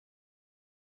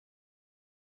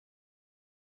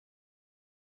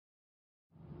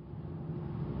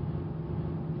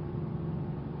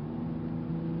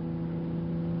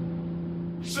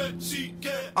Ray,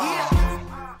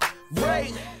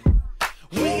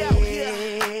 we out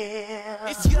here.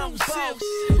 It's Young Boss.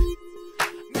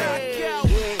 Knockout.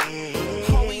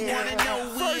 All we wanna know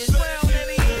is first round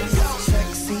and it is.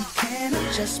 Sexy, can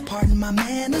I just pardon my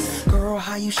manners? Girl,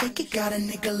 how you shake it, got a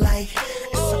nigga like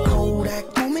it's a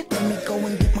Kodak moment. Let me go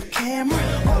and get my camera.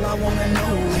 All I wanna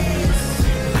know is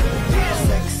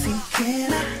sexy,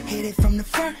 can I hit it from the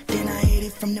front, then I hit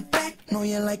it from the back? Know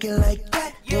you like it like that.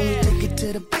 Then we take it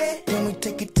to the bed, then we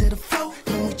take it to the floor.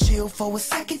 Then we chill for a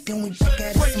second, then we back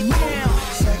at it some more.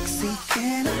 Sexy,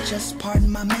 can I just pardon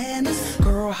my manners?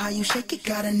 Girl, how you shake it,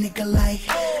 got a nigga like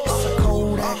it's a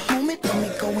Kodak moment. Let me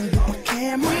go and get my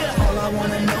camera. All I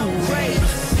wanna know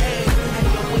is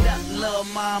Lil'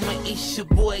 mama, it's your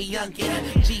boy Youngin.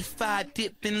 G5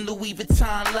 dipping Louis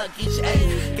Vuitton luggage.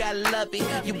 Ayy, gotta love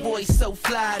it. Your boy so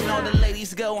fly, and all the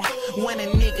ladies go when a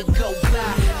nigga go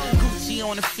fly. Gucci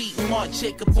on the feet, Marc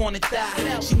Jacob on the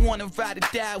thigh. She wanna ride or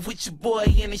die with your boy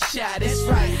in the shot. That's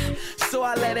right. So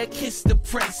I let her kiss the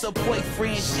prince, her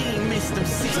boyfriend. She ain't missed them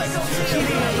seats.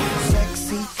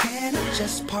 sexy, can I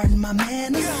just pardon my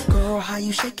manners? Girl, how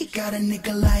you shake it, got a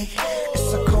nigga like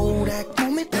it's a Kodak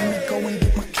moment. Let me go and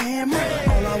get my camera.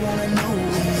 All I wanna know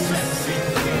is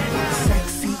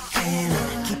sexy, can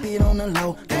I keep it on the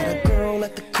low? Got a girl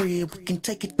at the crib, we can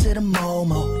take it to the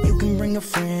Momo. You can bring a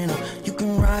friend or you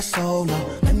can ride solo.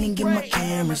 Let me get my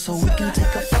camera so we can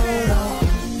take a photo.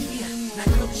 Now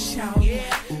go shouty,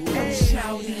 go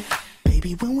shouty.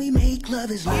 Baby, when we make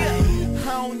love is like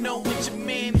I don't know what your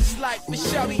man is like, but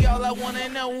shouty, all I wanna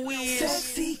know is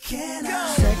sexy, can I?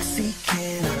 Sexy,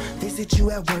 can I visit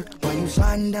you at work while you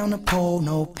sliding down the pole?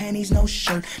 No panties, no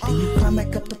shirt. Then you climb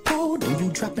back up the pole, then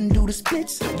you drop and do the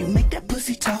splits. You make that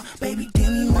pussy talk, baby,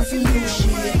 damn, you want some new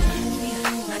shit.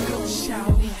 Now go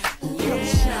shouty, go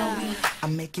shouty. I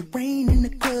make it rain in the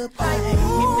club like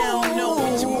you don't know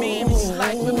what your man is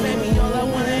like, but baby, all I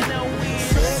wanna know is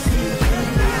sexy,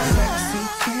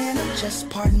 can I just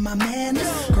pardon my manners?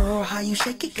 Girl, how you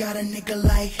shake it, got a nigga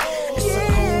like it's a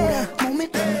Kodak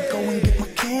moment. Let me go and get my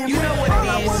camera. you know what All it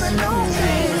I is. wanna know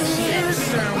is She ain't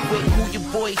concerned with who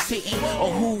your boy's hitting or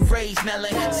who raised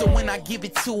Nellin. So when I give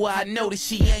it to her, I know that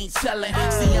she ain't telling.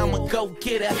 See, I'm a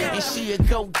go-getter and she a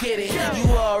go-get-it.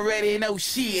 You already know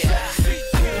shit.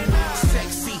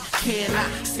 Sexy, can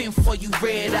I send for you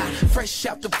red eye? Fresh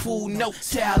out the pool, no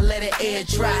towel, let it air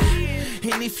dry.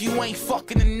 And if you ain't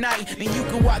fucking tonight, then you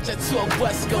can watch a tour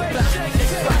bus go by.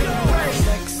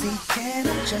 sexy, can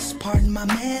I just pardon my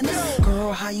manners?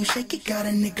 Girl, how you shake it, got a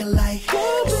nigga like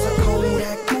it's a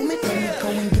Kodak moment. Let me go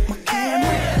and get my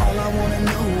camera. All I wanna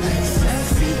know is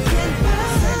sexy,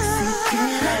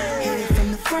 can I hit it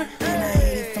from the front, then I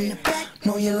hit it from the back?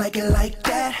 Know you like it like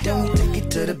that. Then we take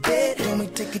it to the bed, then we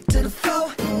take it to the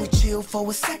floor. Then we chill for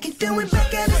a second, then we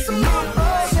back at it some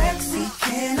more. Sexy,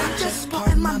 can I just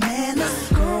pardon my manners?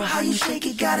 Girl, how you shake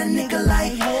it, got a nigga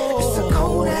like it's a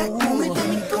Kodak moment. Let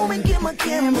me go and get my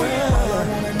camera. All I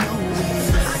wanna know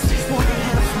is I just wanna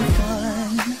have some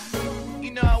fun.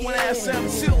 You know I wanna have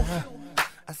something too.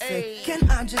 I say, can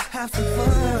I just have some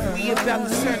fun? We about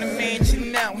to turn the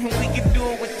mansion out, and we can do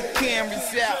it with the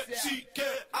cameras out.